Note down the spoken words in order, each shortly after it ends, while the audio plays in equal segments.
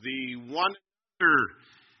one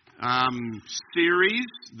another series,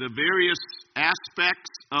 the various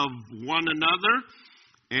aspects of one another.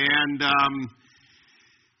 And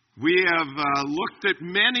we have looked at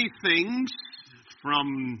many things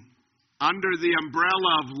from under the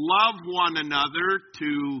umbrella of love one another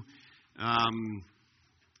to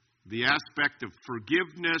the aspect of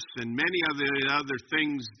forgiveness and many of the other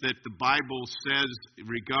things that the Bible says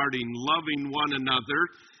regarding loving one another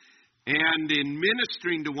and in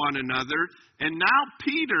ministering to one another. And now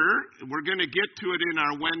Peter, we're going to get to it in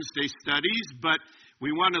our Wednesday studies, but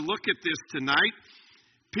we want to look at this tonight.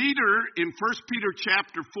 Peter, in 1 Peter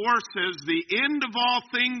chapter 4, says, the end of all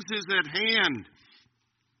things is at hand.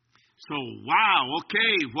 So, wow,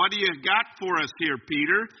 okay, what do you got for us here,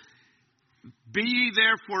 Peter? Be ye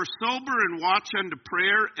therefore sober and watch unto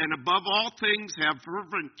prayer, and above all things have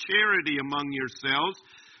fervent charity among yourselves,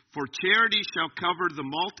 for charity shall cover the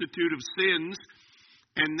multitude of sins.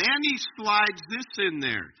 And then he slides this in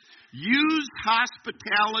there. Use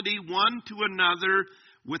hospitality one to another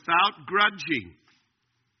without grudging.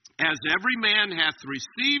 As every man hath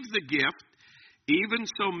received the gift, even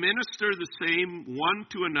so minister the same one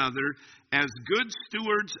to another as good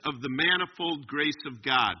stewards of the manifold grace of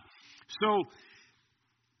God. So,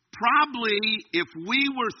 probably if we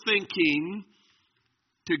were thinking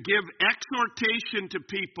to give exhortation to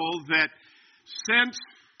people that since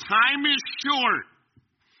time is short,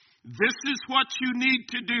 this is what you need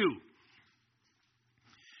to do,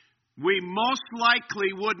 we most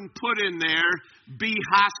likely wouldn't put in there, be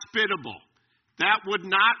hospitable. That would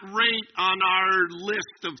not rate on our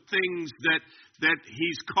list of things that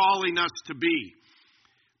he's calling us to be.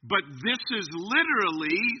 But this is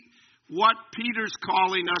literally what Peter's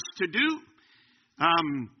calling us to do.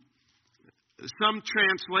 Some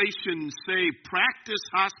translations say, practice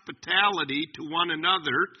hospitality to one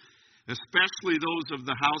another, especially those of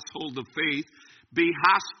the household of faith. Be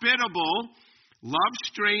hospitable, love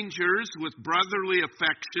strangers with brotherly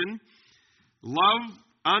affection, love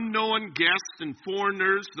unknown guests and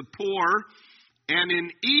foreigners, the poor, and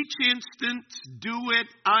in each instance do it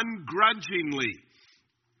ungrudgingly.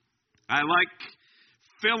 I like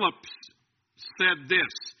Philip said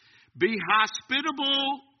this, be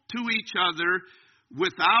hospitable to each other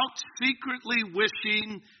without secretly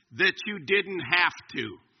wishing that you didn't have to.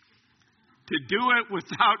 To do it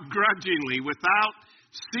without grudgingly, without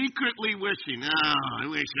secretly wishing, I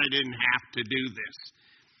wish I didn't have to do this.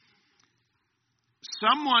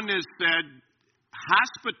 Someone has said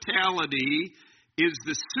hospitality is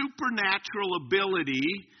the supernatural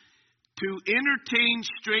ability to entertain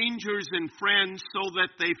strangers and friends so that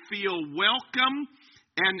they feel welcome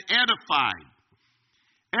and edified.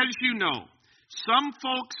 As you know, some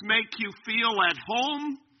folks make you feel at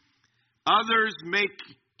home, others make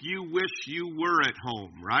you wish you were at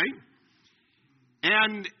home, right?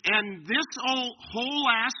 And this whole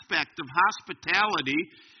aspect of hospitality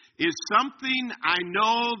is something I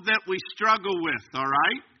know that we struggle with, all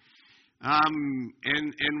right? And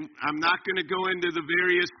I'm not going to go into the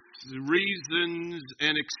various reasons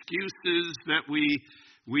and excuses that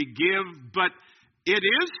we give, but it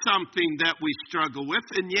is something that we struggle with,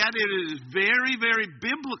 and yet it is very, very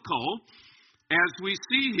biblical as we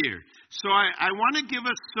see here. So I want to give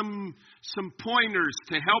us some pointers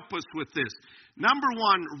to help us with this. Number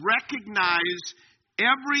one, recognize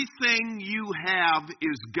everything you have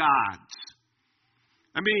is God's.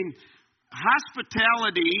 I mean,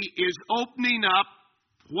 hospitality is opening up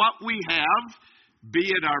what we have, be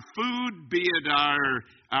it our food, be it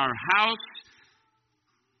our house.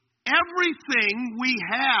 Everything we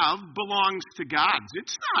have belongs to God's.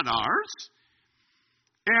 It's not ours.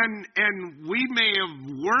 And we may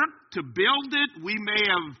have worked to build it. We may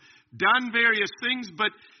have done various things,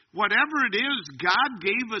 but whatever it is, God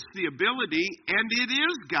gave us the ability, and it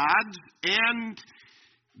is God's, and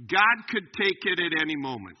God could take it at any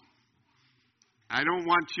moment. I don't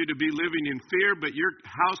want you to be living in fear, but your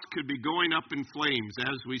house could be going up in flames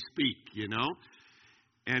as we speak, you know.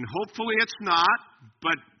 And hopefully it's not,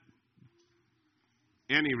 but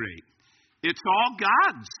any rate, it's all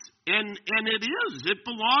God's, and it is. It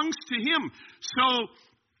belongs to Him. So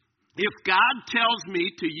if God tells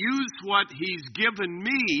me to use what He's given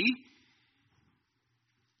me,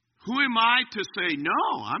 who am I to say,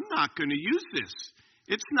 no, I'm not going to use this?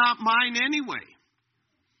 It's not mine anyway.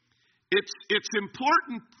 It's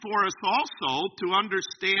important for us also to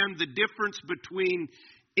understand the difference between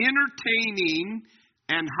entertaining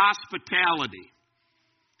and hospitality.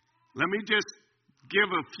 Let me just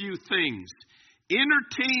give a few things.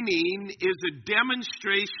 Entertaining is a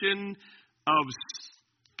demonstration of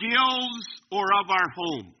skills or of our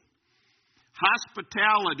home.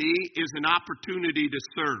 Hospitality is an opportunity to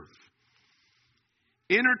serve.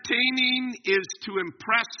 Entertaining is to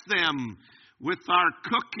impress them with our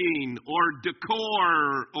cooking or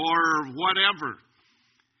decor or whatever.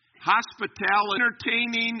 Hospitality,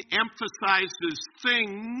 entertaining emphasizes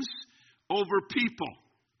things over people.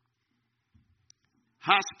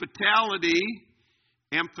 Hospitality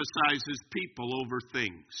emphasizes people over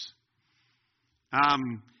things.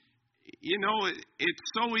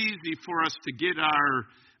 It's so easy for us to get our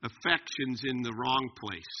affections in the wrong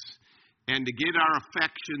place and to get our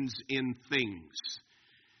affections in things.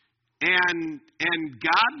 And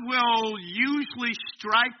God will usually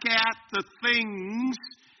strike at the things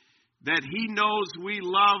that He knows we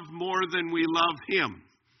love more than we love Him.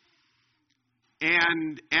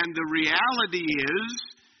 And the reality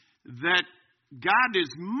is that God is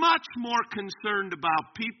much more concerned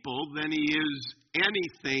about people than He is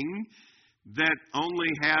anything that only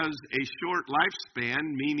has a short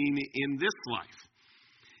lifespan, meaning in this life.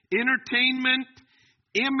 Entertainment,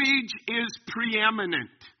 image is preeminent.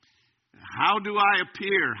 How do I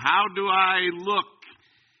appear? How do I look?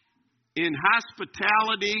 In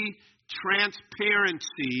hospitality,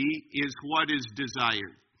 transparency is what is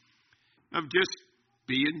desired. Of just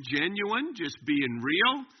being genuine, just being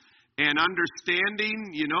real, and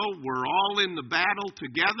understanding, we're all in the battle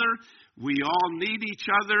together. We all need each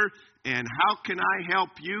other, and how can I help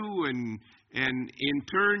you? And in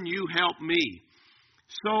turn, you help me.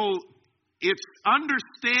 So it's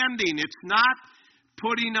understanding. It's not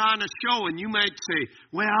putting on a show. And you might say,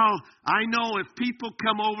 well, I know if people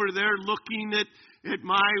come over there looking at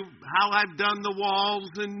how I've done the walls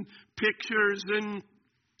and pictures and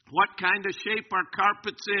what kind of shape our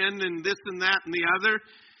carpet's in and this and that and the other,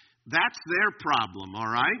 that's their problem, all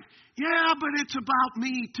right? Yeah, but it's about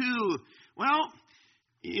me too. Well,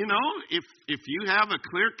 if you have a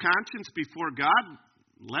clear conscience before God,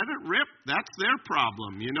 let it rip. That's their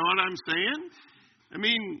problem. You know what I'm saying?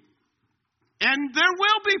 And there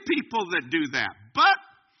will be people that do that, but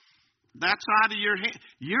that's out of your hand.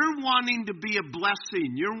 You're wanting to be a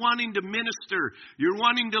blessing. You're wanting to minister. You're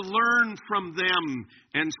wanting to learn from them,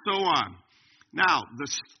 and so on. Now, the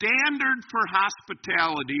standard for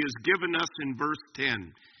hospitality is given us in verse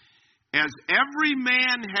 10. As every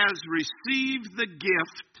man has received the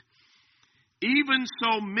gift, even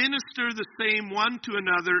so minister the same one to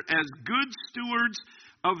another as good stewards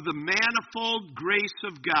of the manifold grace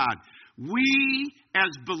of God. We,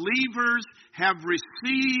 as believers, have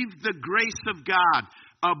received the grace of God,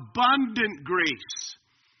 abundant grace.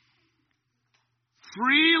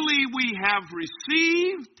 Freely we have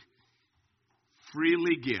received,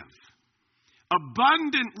 freely give.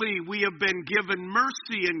 Abundantly we have been given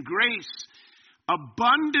mercy and grace.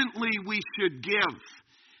 Abundantly we should give.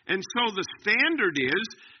 And so the standard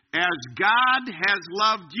is, as God has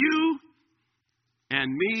loved you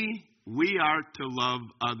and me, we are to love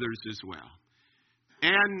others as well.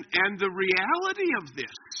 And the reality of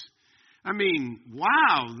this,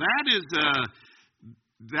 wow, that is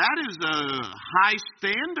a high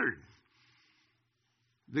standard.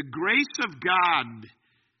 The grace of God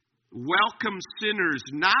welcomes sinners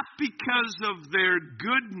not because of their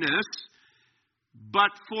goodness,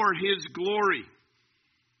 but for His glory.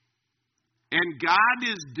 And God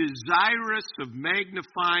is desirous of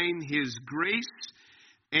magnifying His grace,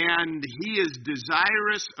 and He is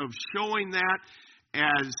desirous of showing that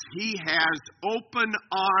as He has open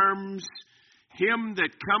arms. Him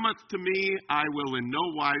that cometh to me, I will in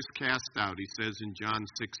no wise cast out, He says in John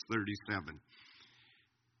 6:37.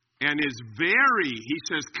 And He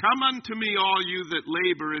says, come unto me, all you that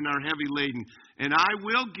labor and are heavy laden, and I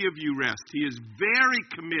will give you rest. He is very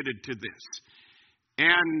committed to this.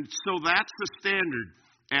 And so that's the standard.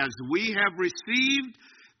 As we have received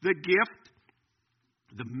the gift,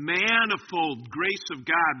 the manifold grace of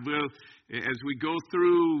God, as we go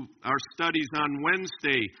through our studies on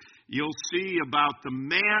Wednesday, you'll see about the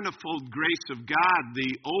manifold grace of God,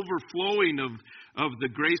 the overflowing of the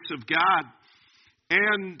grace of God.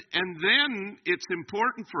 And then it's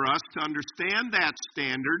important for us to understand that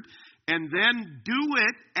standard and then do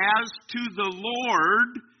it as to the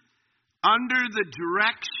Lord under the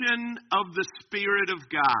direction of the Spirit of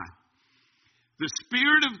God. The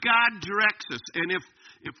Spirit of God directs us. And if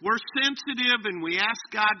we're sensitive and we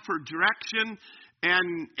ask God for direction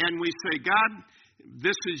and we say, God,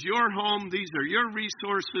 this is your home, these are your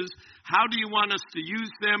resources, how do you want us to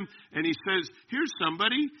use them? And He says, here's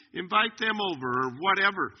somebody, invite them over or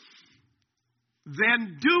whatever.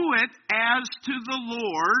 Then do it as to the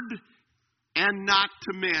Lord and not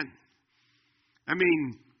to men.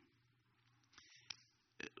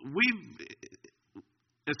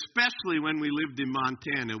 especially when we lived in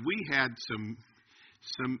Montana, we had some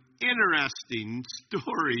interesting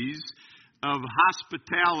stories of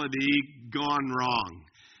hospitality gone wrong.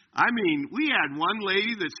 I mean, we had one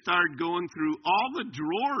lady that started going through all the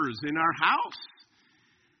drawers in our house.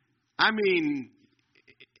 I mean,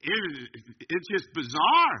 it's just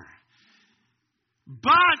bizarre.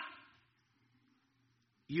 But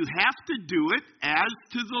you have to do it as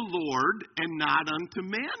to the Lord and not unto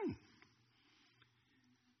men.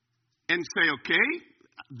 And say, okay,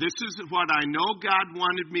 this is what I know God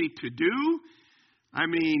wanted me to do. I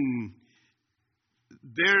mean,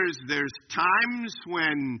 there's times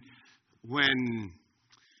when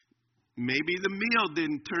maybe the meal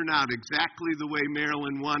didn't turn out exactly the way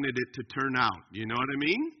Marilyn wanted it to turn out. You know what I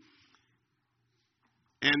mean?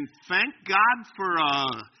 And thank God for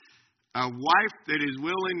a wife that is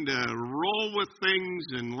willing to roll with things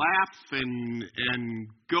and laugh and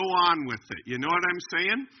go on with it. You know what I'm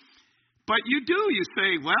saying? But you do. You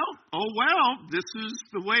say, well, this is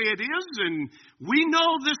the way it is, and we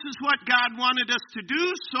know this is what God wanted us to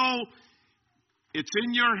do, so it's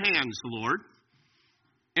in your hands, Lord.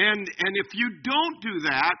 And if you don't do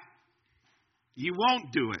that, you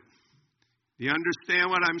won't do it. You understand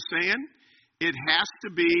what I'm saying? It has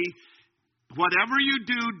to be, whatever you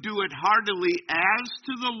do it heartily as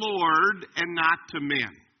to the Lord and not to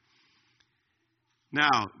men.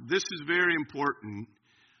 Now, this is very important.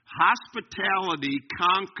 Hospitality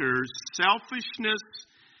conquers selfishness,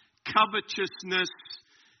 covetousness,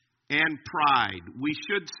 and pride. We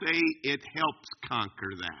should say it helps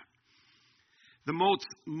conquer that. The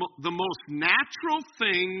most natural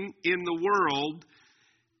thing in the world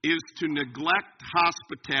is to neglect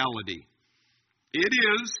hospitality. It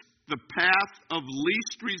is the path of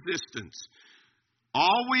least resistance.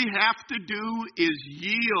 All we have to do is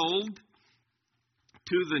yield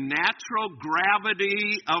to the natural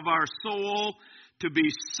gravity of our soul to be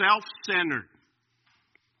self-centered.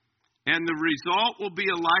 And the result will be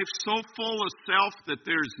a life so full of self that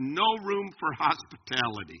there's no room for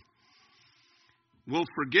hospitality. We'll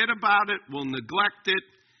forget about it. We'll neglect it.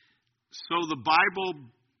 So the Bible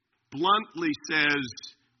bluntly says,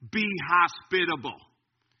 be hospitable.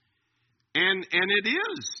 And it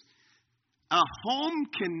is. A home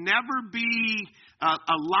can never be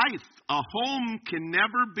a home can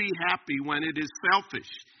never be happy when it is selfish.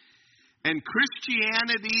 And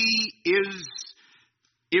Christianity is,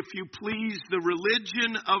 if you please, the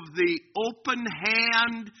religion of the open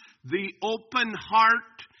hand, the open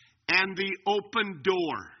heart, and the open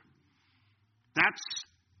door.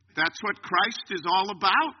 That's what Christ is all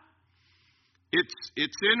about.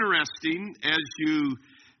 It's interesting as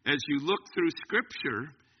you look through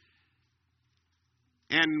Scripture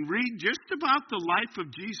and read just about the life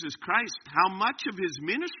of Jesus Christ, how much of his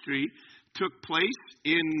ministry took place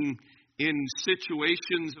in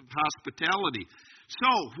situations of hospitality.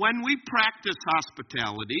 So, when we practice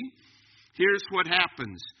hospitality, here's what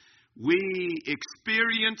happens. We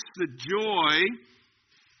experience the joy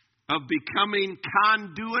of becoming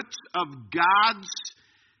conduits of God's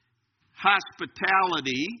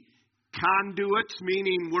hospitality. Conduits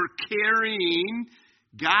meaning we're carrying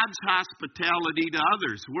God's hospitality to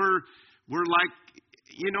others. We're like,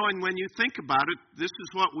 and when you think about it, this is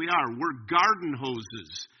what we are. We're garden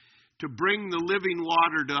hoses to bring the living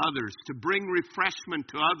water to others, to bring refreshment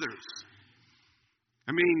to others.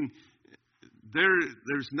 I mean,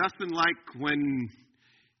 there's nothing like when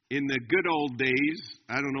in the good old days,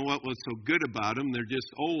 I don't know what was so good about them, they're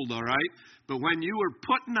just old, all right? But when you were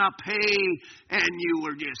putting up hay and you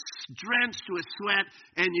were just drenched with sweat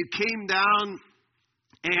and you came down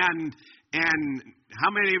and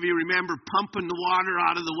how many of you remember pumping the water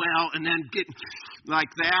out of the well and then getting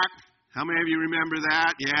like that? How many of you remember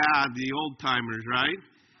that? Yeah, the old timers, right?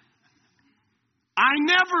 I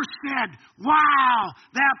never said, wow,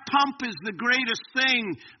 that pump is the greatest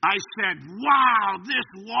thing. I said, wow,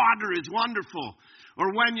 this water is wonderful.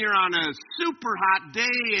 Or when you're on a super hot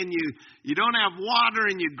day and you don't have water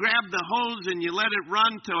and you grab the hose and you let it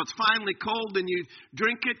run till it's finally cold and you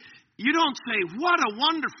drink it, you don't say, what a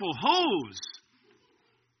wonderful hose.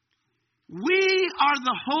 We are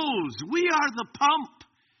the hose. We are the pump.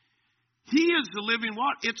 He is the living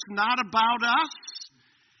water. It's not about us.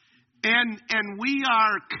 And we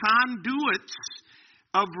are conduits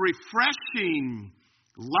of refreshing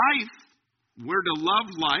life. We're to love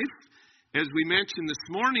life, as we mentioned this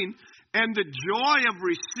morning, and the joy of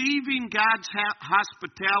receiving God's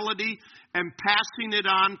hospitality and passing it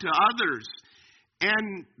on to others.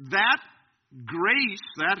 And that grace,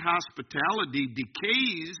 that hospitality,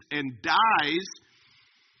 decays and dies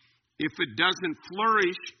if it doesn't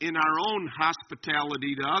flourish in our own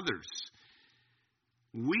hospitality to others.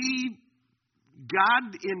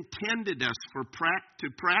 God intended us to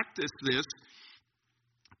practice this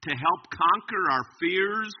to help conquer our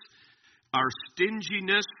fears, our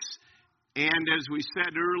stinginess, and as we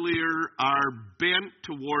said earlier, our bent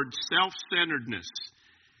towards self-centeredness.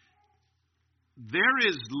 There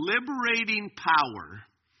is liberating power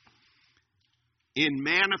in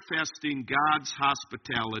manifesting God's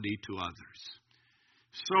hospitality to others.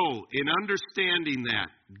 So, in understanding that,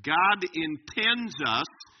 God intends us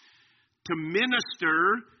to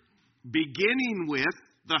minister beginning with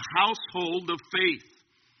the household of faith.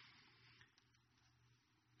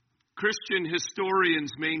 Christian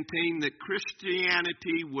historians maintain that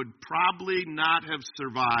Christianity would probably not have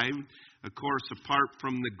survived, of course, apart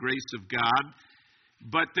from the grace of God,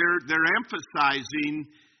 but they're emphasizing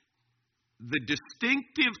the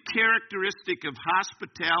distinctive characteristic of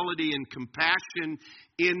hospitality and compassion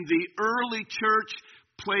in the early church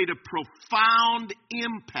played a profound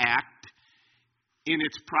impact in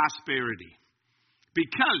its prosperity.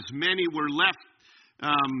 Because many were left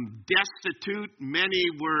destitute, many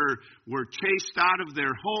were chased out of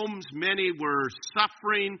their homes, many were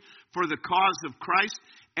suffering for the cause of Christ,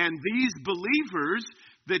 and these believers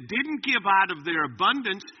that didn't give out of their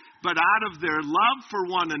abundance, but out of their love for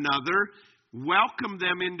one another, welcomed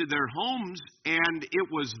them into their homes, and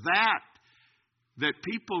it was that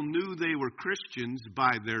people knew they were Christians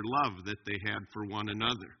by their love that they had for one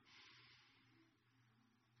another.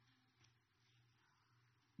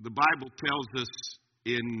 The Bible tells us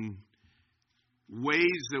in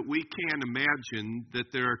ways that we can't imagine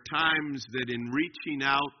that there are times that in reaching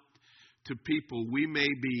out to people, we may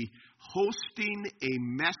be hosting a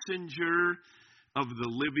messenger of the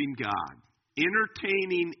living God,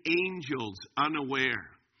 entertaining angels unaware.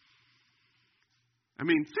 I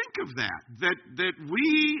mean, think of that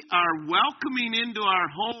we are welcoming into our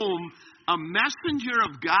home a messenger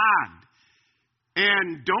of God.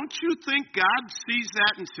 And don't you think God sees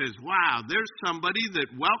that and says, wow, there's somebody that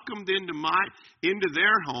welcomed into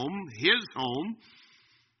their home, his home,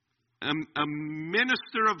 a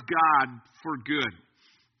minister of God for good.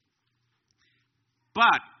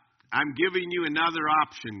 But I'm giving you another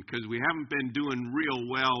option because we haven't been doing real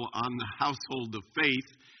well on the household of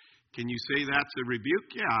faith. Can you say that's a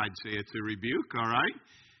rebuke? Yeah, I'd say it's a rebuke, all right?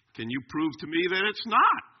 Can you prove to me that it's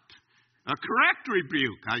not a correct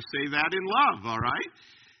rebuke? I say that in love, all right?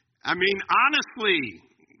 I mean, honestly,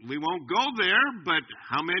 we won't go there, but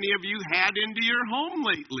how many of you had into your home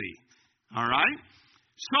lately? All right?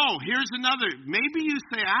 So, here's another. Maybe you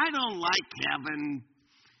say, I don't like having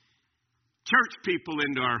church people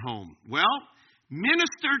into our home. Well,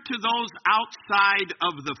 minister to those outside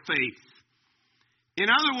of the faith. In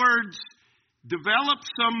other words, develop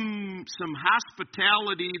some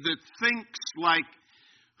hospitality that thinks like,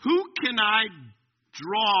 who can I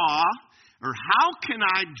draw, or how can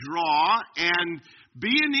I draw and be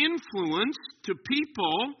an influence to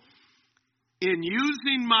people in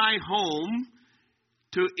using my home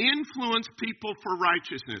to influence people for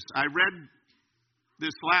righteousness? I read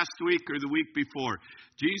this last week or the week before.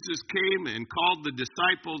 Jesus came and called the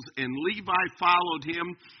disciples, and Levi followed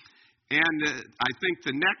him. And I think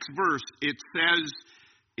the next verse, it says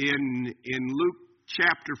in Luke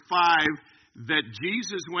chapter 5, that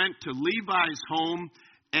Jesus went to Levi's home,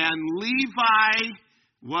 and Levi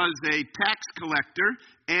was a tax collector,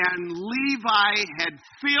 and Levi had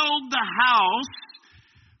filled the house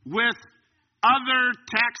with other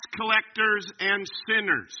tax collectors and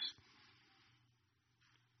sinners.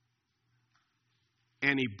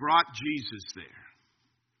 And he brought Jesus there.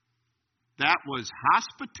 That was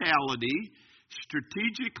hospitality,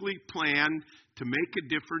 strategically planned to make a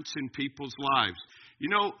difference in people's lives. You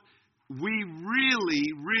know, we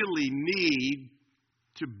really, really need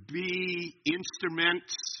to be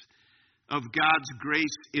instruments of God's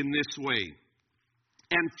grace in this way.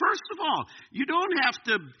 And first of all, you don't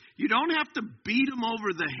have to beat them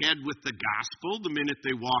over the head with the gospel the minute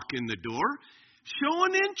they walk in the door. Show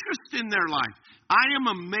an interest in their life. I am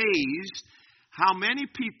amazed how many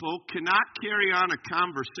people cannot carry on a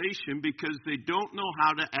conversation because they don't know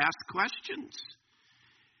how to ask questions.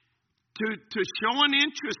 To show an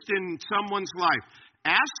interest in someone's life,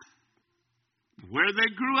 ask where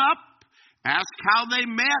they grew up, ask how they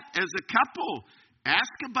met as a couple,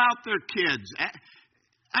 ask about their kids.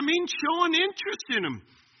 I mean, show an interest in them.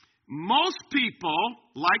 Most people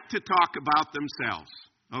like to talk about themselves,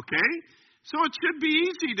 okay? So it should be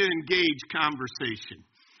easy to engage conversation.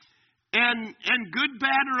 And good,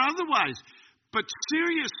 bad, or otherwise. But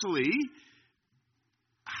seriously,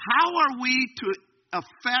 how are we to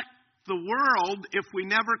affect the world if we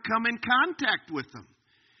never come in contact with them.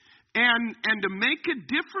 And to make a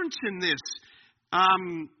difference in this,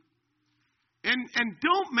 and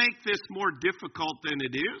don't make this more difficult than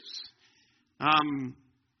it is.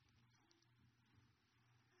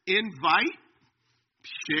 Invite,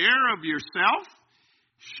 share of yourself,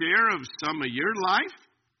 share of some of your life,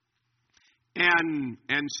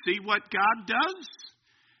 and see what God does.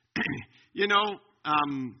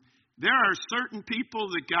 There are certain people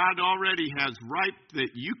that God already has ripe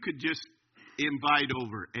that you could just invite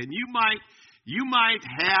over, and you might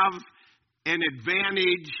have an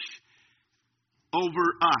advantage over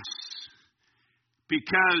us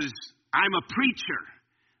because I'm a preacher.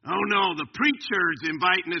 Oh no, the preacher's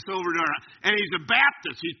inviting us over to and he's a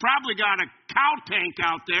Baptist. He's probably got a cow tank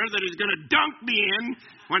out there that he's going to dunk me in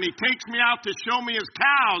when he takes me out to show me his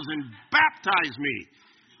cows and baptize me.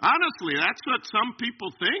 Honestly, that's what some people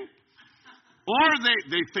think. Or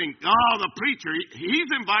they think, oh, the preacher, he's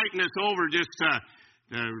inviting us over just to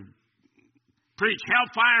preach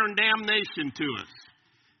hellfire and damnation to us.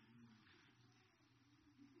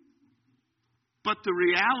 But the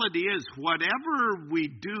reality is, whatever we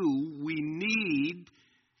do, we need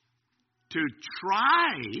to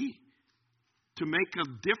try to make a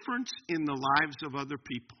difference in the lives of other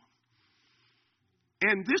people.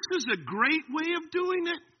 And this is a great way of doing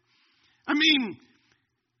it. I mean,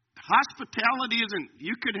 hospitality isn't,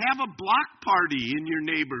 you could have a block party in your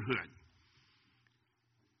neighborhood.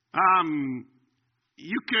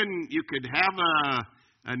 You could have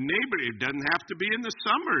a neighbor. It doesn't have to be in the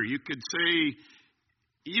summer. You could say,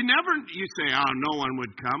 you say, oh, no one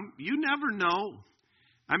would come. You never know.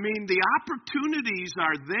 I mean, the opportunities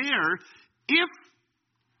are there if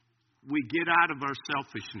we get out of our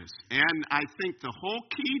selfishness. And I think the whole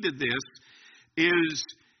key to this is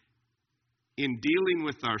in dealing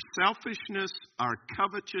with our selfishness, our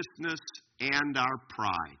covetousness, and our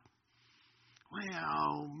pride.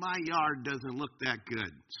 Well, my yard doesn't look that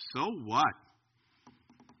good. So what?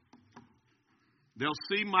 They'll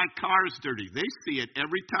see my car's dirty. They see it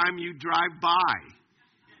every time you drive by.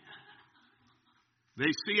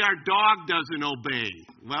 They see our dog doesn't obey.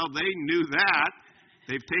 Well, they knew that.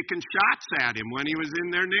 They've taken shots at him when he was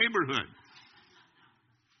in their neighborhood.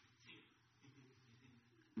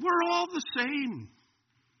 We're all the same.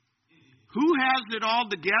 Who has it all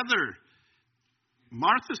together?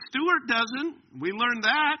 Martha Stewart doesn't. We learned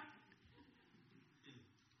that.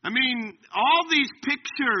 I mean, all these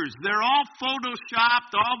pictures, they're all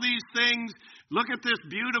photoshopped, all these things. Look at this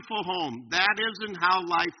beautiful home. That isn't how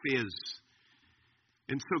life is.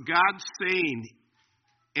 And so God's saying,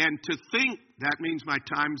 and to think, that means my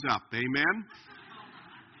time's up. Amen?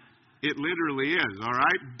 It literally is, all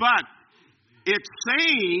right? But it's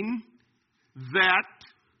saying that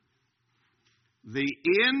the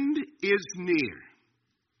end is near.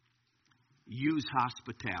 Use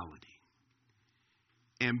hospitality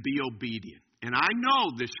and be obedient. And I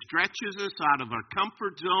know this stretches us out of our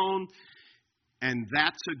comfort zone, and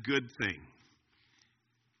that's a good thing.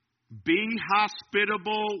 Be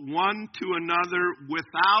hospitable one to another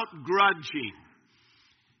without grudging.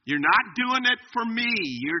 You're not doing it for me.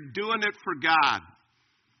 You're doing it for God.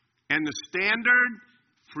 And the standard,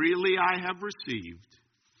 freely I have received,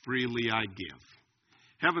 freely I give.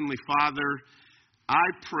 Heavenly Father,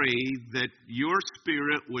 I pray that your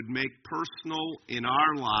Spirit would make personal in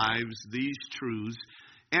our lives these truths,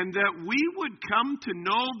 and that we would come to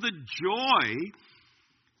know the joy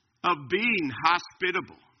of being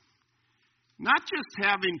hospitable. Not just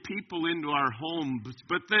having people into our homes,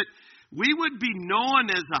 but that we would be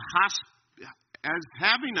known as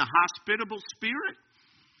having a hospitable spirit,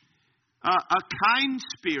 a kind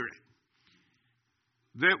spirit,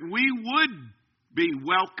 that we would be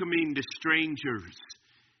welcoming to strangers,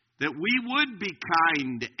 that we would be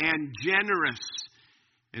kind and generous,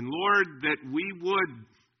 and Lord, that we would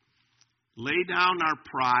lay down our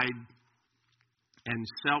pride and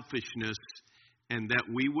selfishness, and that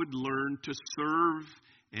we would learn to serve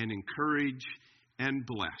and encourage and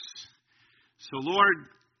bless. So Lord,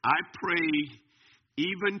 I pray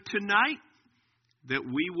even tonight that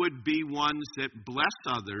we would be ones that bless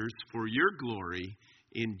others for your glory.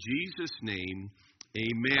 In Jesus' name,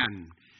 amen.